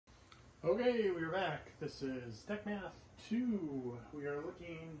Okay, we're back. This is Tech Math 2. We are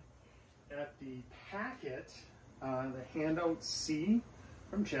looking at the packet, the Handout C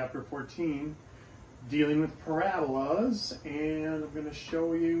from Chapter 14, dealing with parabolas, and I'm going to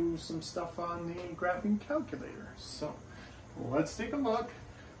show you some stuff on the graphing calculator. So, let's take a look.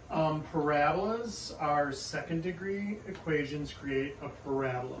 Parabolas are second-degree equations create a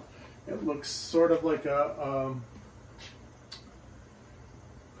parabola. It looks sort of like a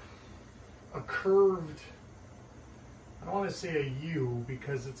curved, I don't want to say a U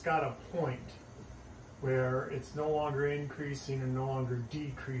because it's got a point where it's no longer increasing and no longer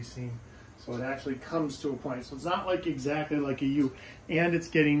decreasing. So it actually comes to a point. So it's not like exactly like a U, and it's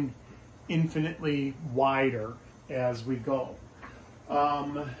getting infinitely wider as we go.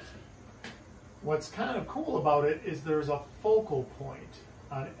 What's kind of cool about it is there's a focal point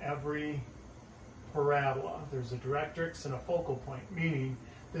on every parabola. There's a directrix and a focal point, meaning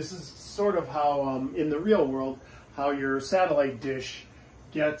this is sort of how, in the real world, how your satellite dish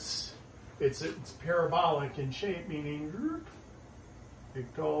gets, it's parabolic in shape, meaning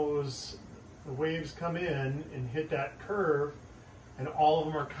it goes, the waves come in and hit that curve, and all of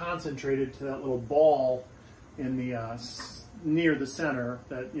them are concentrated to that little ball in the, near the center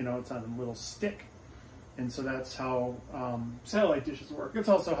that, it's on a little stick. And so that's how satellite dishes work. It's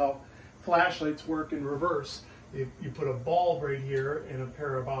also how flashlights work in reverse. You put a bulb right here in a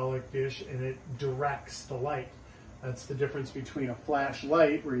parabolic dish and it directs the light. That's the difference between a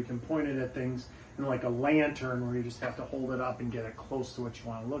flashlight where you can point it at things and like a lantern where you just have to hold it up and get it close to what you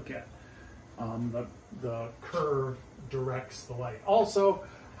want to look at. The curve directs the light. Also,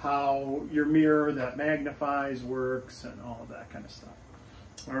 how your mirror that magnifies works and all of that kind of stuff.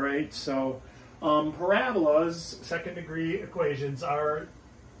 All right, so parabolas, second degree equations, are,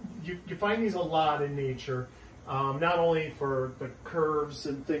 you find these a lot in nature. Not only for the curves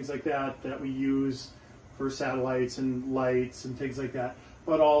and things like that that we use for satellites and lights and things like that,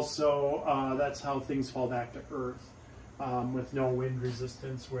 but also that's how things fall back to Earth with no wind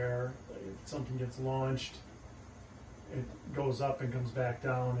resistance, where if something gets launched, it goes up and comes back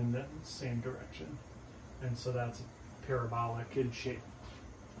down in the same direction. And so that's parabolic in shape.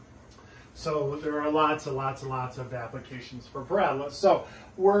 So there are lots and lots and lots of applications for parabolas. So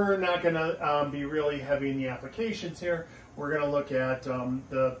we're not going to be really heavy in the applications here. We're going to look at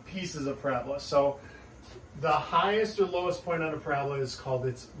the pieces of parabola. So the highest or lowest point on a parabola is called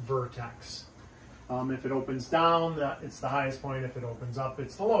its vertex. If it opens down, it's the highest point. If it opens up,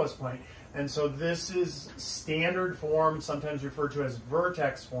 it's the lowest point. And so this is standard form, sometimes referred to as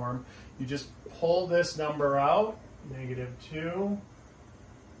vertex form. You just pull this number out, -2.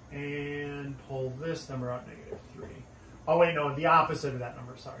 And pull this number out, -3. Oh wait, no, the opposite of that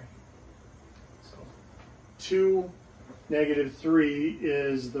number, sorry. So 2, -3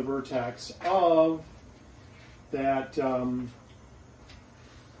 is the vertex of that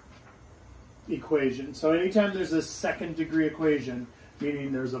equation. So anytime there's a second degree equation,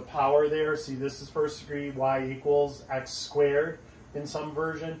 meaning there's a power there, see this is first degree, y equals x squared in some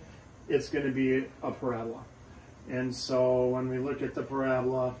version, it's going to be a parabola. And so when we look at the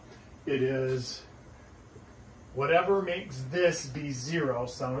parabola, it is whatever makes this be 0.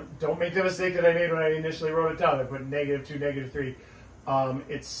 So don't make the mistake that I made when I initially wrote it down. I put -2, -3.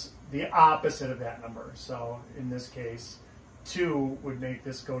 It's the opposite of that number. So in this case, 2 would make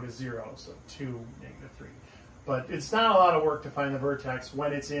this go to 0. So 2, -3. But it's not a lot of work to find the vertex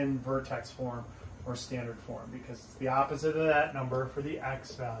when it's in vertex form or standard form, because it's the opposite of that number for the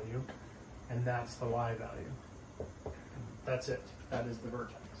x value, and that's the y value. That's it. That is the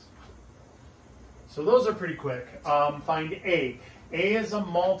vertex. So those are pretty quick. Find A. A is a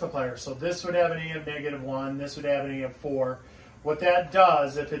multiplier. So this would have an A of -1. This would have an A of 4. What that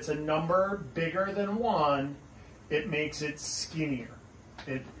does, if it's a number bigger than 1, it makes it skinnier.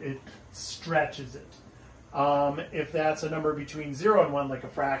 It stretches it. If that's a number between 0 and 1, like a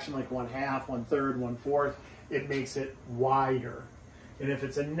fraction, like 1/2, 1/3, 1/4, it makes it wider. And if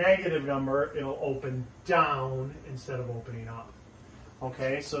it's a negative number, it'll open down instead of opening up.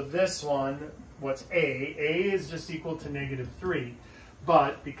 Okay, so this one, what's A? A is just equal to -3.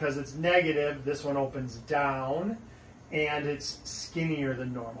 But because it's negative, this one opens down, and it's skinnier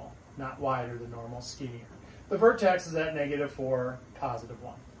than normal. Not wider than normal, skinnier. The vertex is at -4,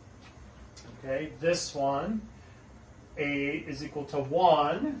 +1. Okay, this one, A is equal to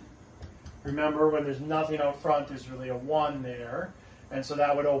 1. Remember, when there's nothing out front, there's really a 1 there. And so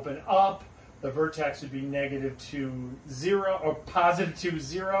that would open up. The vertex would be -2, 0, or +2,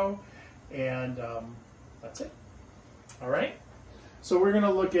 0. And that's it. All right? So we're going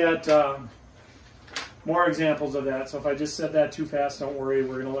to look at more examples of that. So if I just said that too fast, don't worry.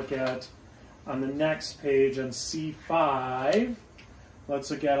 We're going to look at, on the next page, on C5,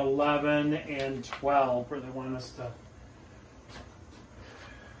 let's look at 11 and 12, where they want us to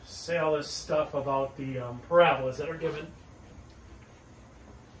say all this stuff about the parabolas that are given.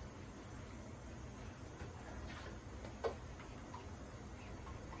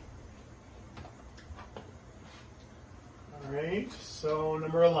 All right, so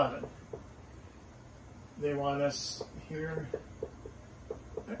number 11. They want us here,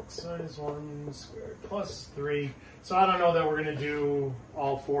 x minus 1 squared plus 3. So I don't know that we're going to do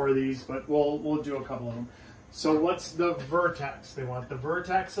all 4 of these, but we'll do a couple of them. So what's the vertex? They want the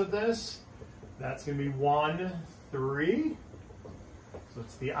vertex of this. That's going to be 1, 3. So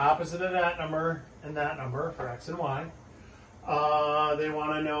it's the opposite of that number and that number for x and y. They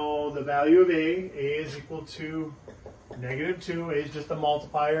want to know the value of a. A is equal to -2. A is just a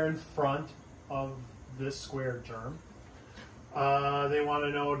multiplier in front of this squared term. They want to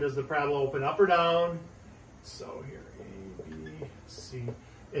know, does the parabola open up or down? So here, A, B, C.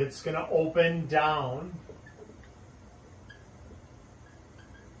 It's going to open down.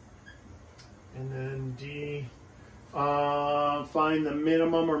 And then D, find the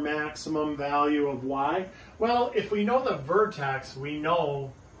minimum or maximum value of y. Well, if we know the vertex, we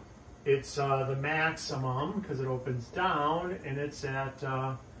know it's the maximum because it opens down, and it's at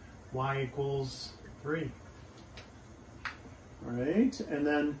y equals 3. All right, and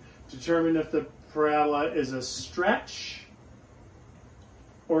then determine if the parabola is a stretch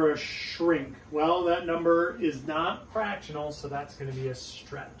or a shrink. Well, that number is not fractional, so that's going to be a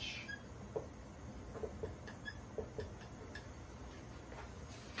stretch.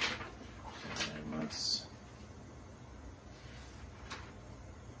 And let's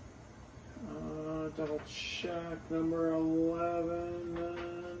double check number 11.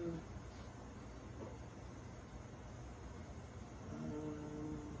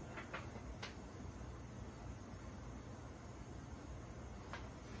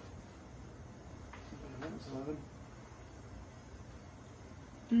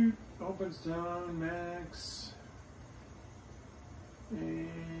 Opens down, max,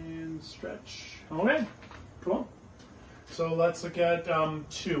 and stretch. Okay, cool. So let's look at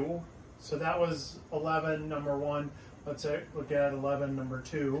 2. So that was 11, number 1. Let's look at 11, number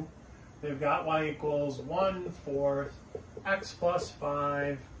 2. They've got y equals 1/4 x plus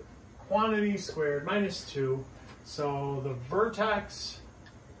 5, quantity squared minus 2. So the vertex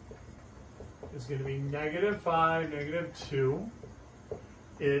is going to be -5, -2.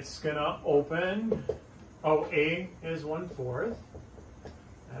 It's going to open, A is 1/4.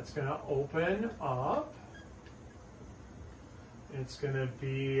 That's going to open up. It's going to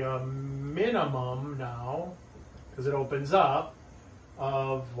be a minimum now, because it opens up,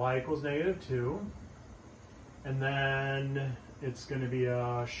 of y equals -2. And then it's going to be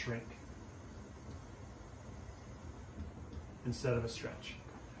a shrink instead of a stretch.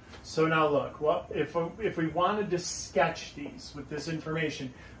 So now look, if we wanted to sketch these with this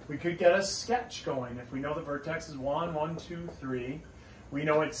information, we could get a sketch going. If we know the vertex is 1, 1, 2, 3, we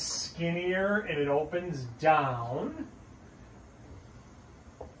know it's skinnier and it opens down.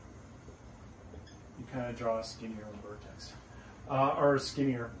 You kind of draw a skinnier vertex, or a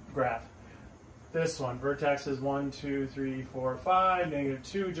skinnier graph. This one, vertex is 1, 2, 3, 4, 5,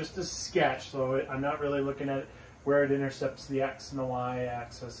 -2, just a sketch. So I'm not really looking at where it intercepts the x and the y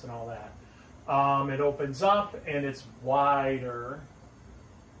axis and all that. It opens up and it's wider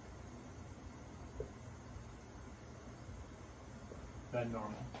than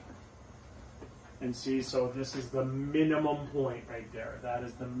normal. And see, so this is the minimum point right there. That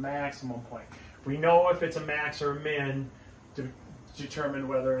is the maximum point. We know if it's a max or a min to determine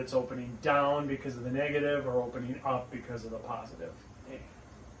whether it's opening down because of the negative or opening up because of the positive.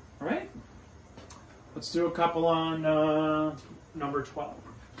 All right? Let's do a couple on number 12.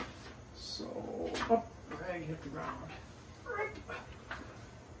 So, rag hit the ground.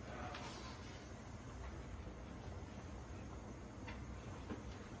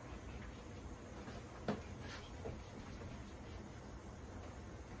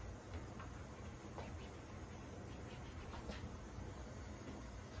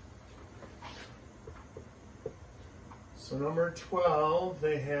 So number 12,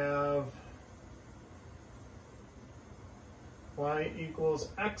 they have y equals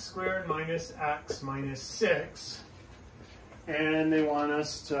x squared minus x minus 6. And they want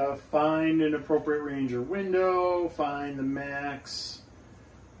us to find an appropriate range or window, find the max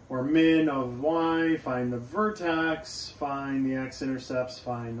or min of y, find the vertex, find the x-intercepts,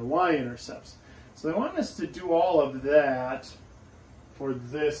 find the y-intercepts. So they want us to do all of that for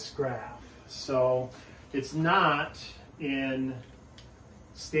this graph. So It's not in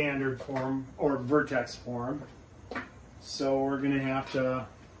standard form or vertex form. So we're going to have to,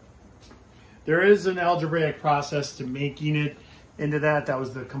 there is an algebraic process to making it into that. That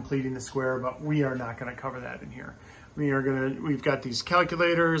was the completing the square, but we are not going to cover that in here. We've got these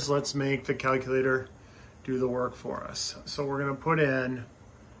calculators. Let's make the calculator do the work for us. So we're going to put in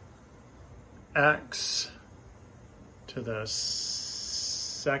x to the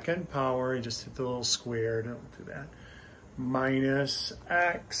second power. You just hit the little square. Don't do that. Minus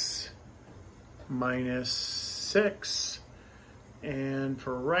x minus 6. And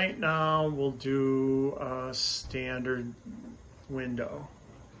for right now, we'll do a standard window.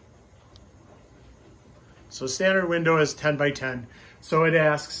 So standard window is 10 by 10. So it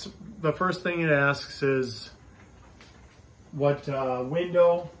asks, the first thing it asks is what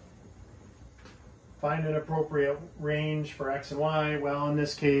window, find an appropriate range for X and Y. Well, in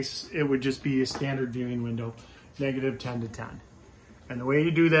this case, it would just be a standard viewing window, -10 to 10. And the way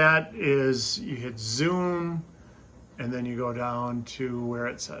you do that is you hit zoom, and then you go down to where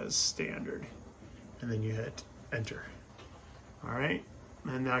it says standard, and then you hit enter. All right,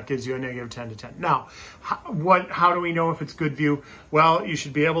 and that gives you a -10 to 10. Now, how do we know if it's good view? Well, you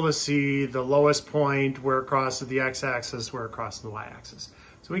should be able to see the lowest point where it crosses the x-axis, where it crosses the y-axis.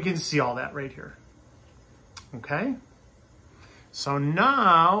 So we can see all that right here. Okay, so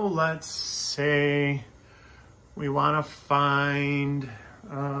now let's say we want to find,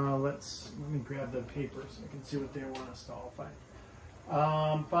 let me grab the paper so I can see what they want us to all find.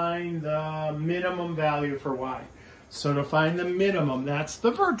 Find the minimum value for y. So to find the minimum, that's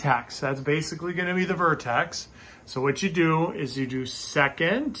the vertex. That's basically going to be the vertex. So what you do is you do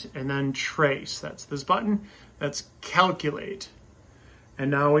second and then trace. That's this button. That's calculate. And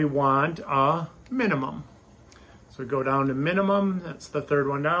now we want a minimum. So go down to minimum. That's the third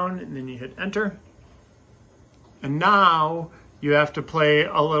one down. And then you hit enter. And now you have to play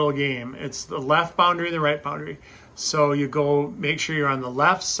a little game. It's the left boundary and the right boundary. So you go, make sure you're on the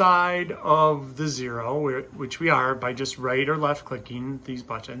left side of the 0, which we are by just right or left clicking these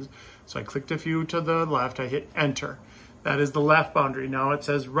buttons. So I clicked a few to the left, I hit enter. That is the left boundary. Now it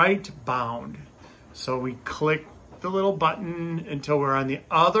says right bound. So we click the little button until we're on the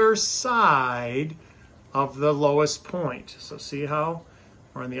other side of the lowest point. So see how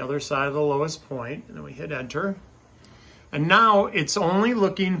we're on the other side of the lowest point, and then we hit enter. And now it's only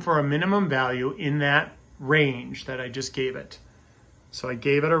looking for a minimum value in that range that I just gave it. So I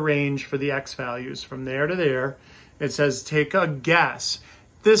gave it a range for the x values from there to there. It says take a guess.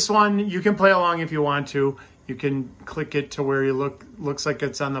 This one you can play along if you want to. You can click it to where you looks like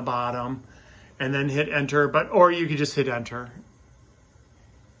it's on the bottom and then hit enter, or you could just hit enter.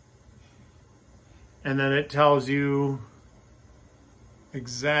 And then it tells you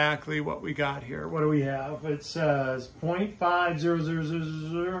exactly what we got here. What do we have? It says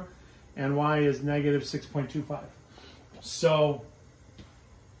 0.50000 and y is -6.25. So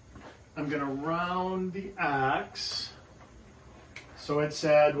I'm going to round the x. So it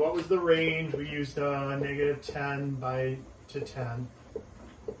said, what was the range? We used -10 to 10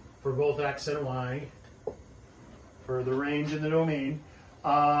 for both x and y for the range in the domain.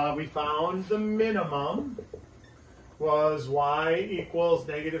 We found the minimum was y equals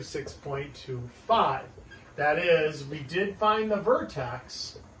 -6.25. That is, we did find the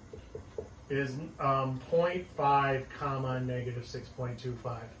vertex is 0.5 comma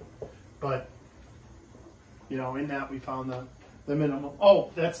 -6.25. But, you know, in that we found the minimum.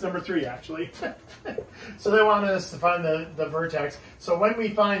 Oh, that's number 3 actually. So they wanted us to find the vertex. So when we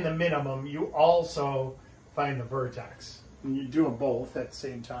find the minimum, you also find the vertex. And you do them both at the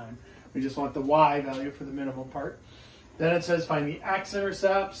same time. We just want the y value for the minimum part. Then it says find the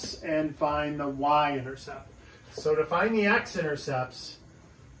x-intercepts and find the y-intercept. So to find the x-intercepts,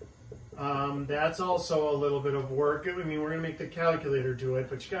 that's also a little bit of work. I mean, we're going to make the calculator do it,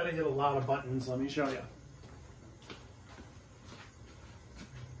 but you got to hit a lot of buttons. Let me show you.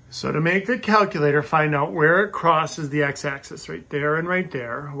 So to make the calculator find out where it crosses the x-axis, right there and right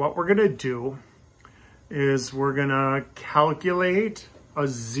there, what we're going to do is we're going to calculate a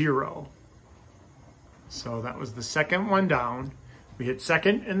 0. So that was the second one down. We hit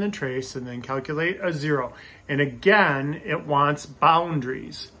second and then trace and then calculate a 0. And again, it wants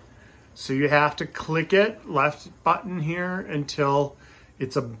boundaries. So you have to click it, left button here, until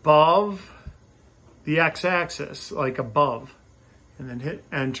it's above the x-axis, like above. And then hit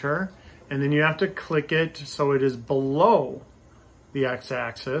enter. And then you have to click it so it is below the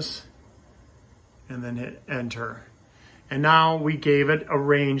x-axis. And then hit enter. And now we gave it a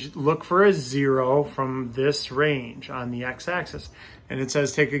range. Look for a 0 from this range on the x-axis. And it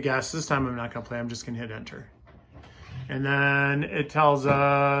says take a guess. This time I'm not going to play. I'm just going to hit enter. And then it tells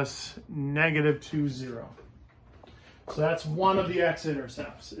us -2, 0. So that's one of the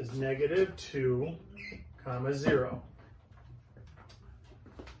x-intercepts, is -2, 0.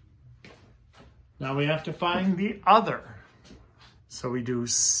 Now we have to find the other. So we do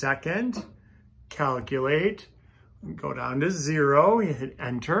second, calculate, go down to 0, you hit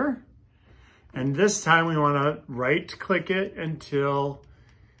enter. And this time we want to right click it until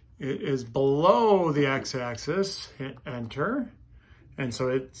it is below the x-axis, hit enter. And so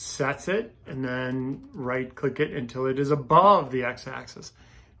it sets it, and then right click it until it is above the x-axis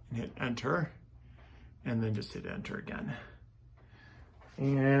and hit enter, and then just hit enter again.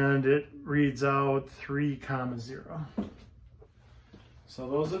 And it reads out 3, 0. So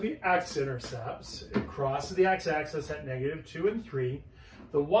those are the x-intercepts. It crosses the x-axis at -2 and 3.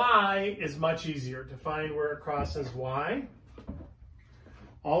 The y is much easier to find where it crosses y.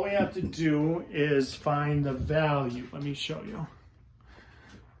 All we have to do is find the value. Let me show you.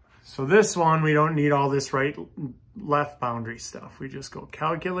 So this one, we don't need all this right left boundary stuff. We just go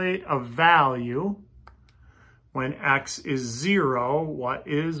calculate a value. When x is 0, what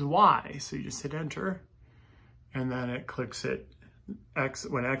is y? So you just hit enter, and then it clicks it.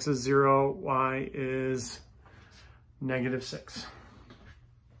 When x is 0, y is -6.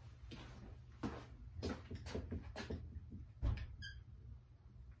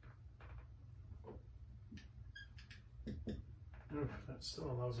 That's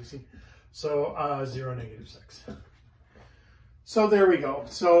still a lousy C. So 0, -6. So there we go.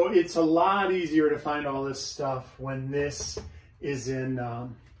 So it's a lot easier to find all this stuff when this is in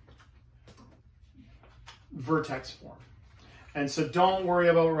vertex form. And so don't worry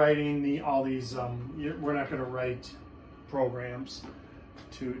about writing all these, we're not going to write programs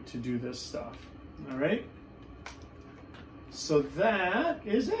to do this stuff. All right? So that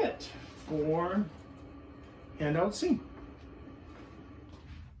is it for Handout C.